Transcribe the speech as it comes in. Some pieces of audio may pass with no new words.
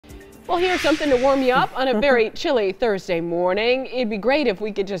Well, here's something to warm you up on a very chilly Thursday morning. It'd be great if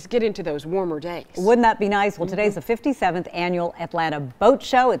we could just get into those warmer days. Wouldn't that be nice? Well, today's the 57th Annual Atlanta Boat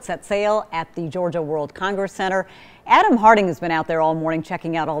Show. It set sail at the Georgia World Congress Center. Adam Harding has been out there all morning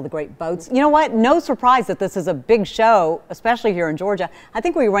checking out all the great boats. You know what? No surprise that this is a big show, especially here in Georgia. I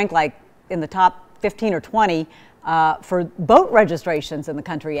think we rank like in the top 15 or 20 for boat registrations in the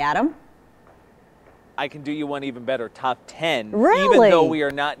country, Adam. I can do you one even better, top 10, really? Even though we are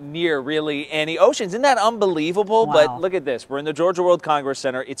not near really any oceans. Isn't that unbelievable? Wow. But look at this. We're in the Georgia World Congress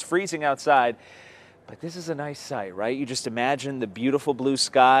Center. It's freezing outside, but this is a nice sight, right? You just imagine the beautiful blue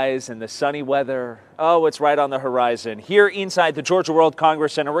skies and the sunny weather. Oh, it's right on the horizon. Here inside the Georgia World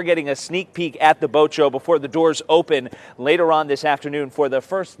Congress Center, we're getting a sneak peek at the boat show before the doors open later on this afternoon for the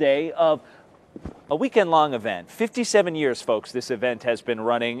first day of a weekend-long event. 57 years, folks, this event has been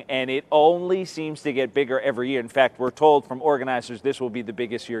running, and it only seems to get bigger every year. In fact, we're told from organizers this will be the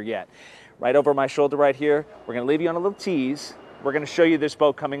biggest year yet. Right over my shoulder right here, we're going to leave you on a little tease. We're going to show you this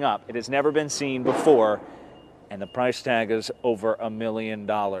boat coming up. It has never been seen before, and the price tag is over $1 million.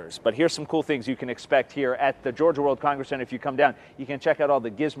 But here's some cool things you can expect here at the Georgia World Congress Center. If you come down, you can check out all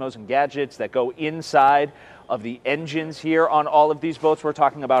the gizmos and gadgets that go inside of the engines here on all of these boats. We're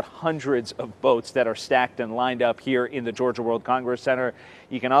talking about hundreds of boats that are stacked and lined up here in the Georgia World Congress Center.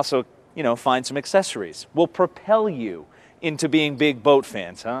 You can also, find some accessories. We'll propel you into being big boat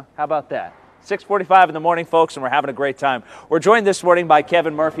fans, huh? How about that? 6:45 in the morning, folks, and we're having a great time. We're joined this morning by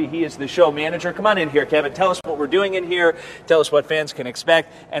Kevin Murphy. He is the show manager. Come on in here, Kevin. Tell us what we're doing in here. Tell us what fans can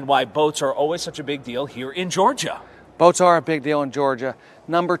expect and why boats are always such a big deal here in Georgia. Boats are a big deal in Georgia.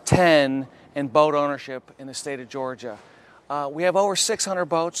 Number 10 in boat ownership in the state of Georgia. We have over 600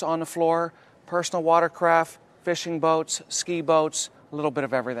 boats on the floor, personal watercraft, fishing boats, ski boats, a little bit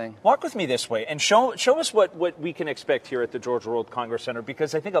of everything. Walk with me this way and show us what we can expect here at the Georgia World Congress Center,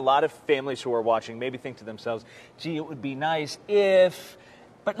 because I think a lot of families who are watching maybe think to themselves, gee, it would be nice if...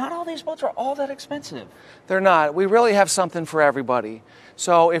 But not all these boats are all that expensive. They're not. We really have something for everybody.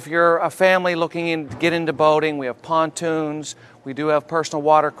 So if you're a family looking to get into boating, we have pontoons, we do have personal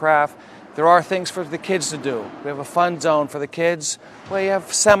watercraft. There are things for the kids to do. We have a fun zone for the kids. We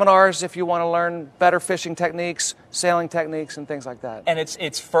have seminars if you want to learn better fishing techniques, sailing techniques, and things like that. And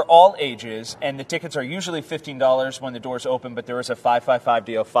it's for all ages, and the tickets are usually $15 when the doors open, but there is a 5-5-5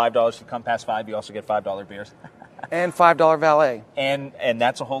 deal. $5 if you come past 5. You also get $5 beers. And $5 valet. And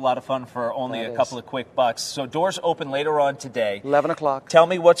that's a whole lot of fun for only a couple of quick bucks. So doors open later on today. 11 o'clock. Tell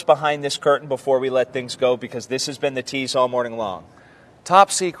me what's behind this curtain before we let things go, because this has been the tease all morning long.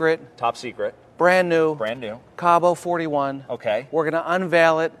 Top secret. Top secret. Brand new. Brand new. Cabo 41. Okay. We're going to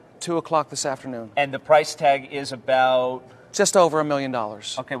unveil it 2 o'clock this afternoon. And the price tag is about? Just over $1 million.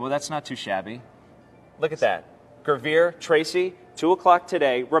 Okay, well, that's not too shabby. Look at that. Gervier, Tracy, 2 o'clock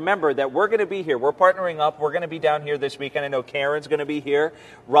today. Remember that we're going to be here. We're partnering up. We're going to be down here this weekend. I know Karen's going to be here.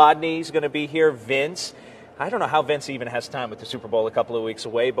 Rodney's going to be here. Vince. I don't know how Vince even has time with the Super Bowl a couple of weeks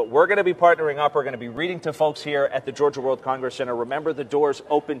away, but we're going to be partnering up. We're going to be reading to folks here at the Georgia World Congress Center. Remember, the doors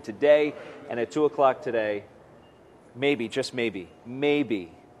open today, and at 2 o'clock today, maybe, just maybe,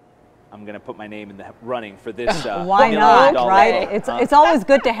 I'm going to put my name in the running for this. Why not, right? It's always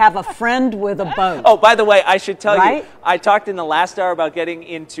good to have a friend with a boat. Oh, by the way, I should tell you, I talked in the last hour about getting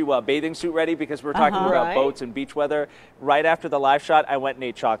into bathing suit ready because we're talking about boats and beach weather. Right after the live shot, I went and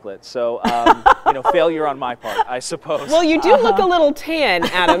ate chocolate. So, failure on my part, I suppose. Well, you do look a little tan,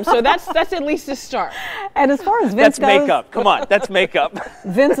 Adam, so that's at least a start. And as far as Vince goes, that's makeup. Come on, that's makeup.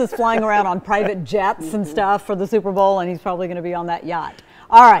 Vince is flying around on private jets and stuff for the Super Bowl, and he's probably going to be on that yacht.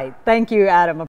 All right. Thank you, Adam.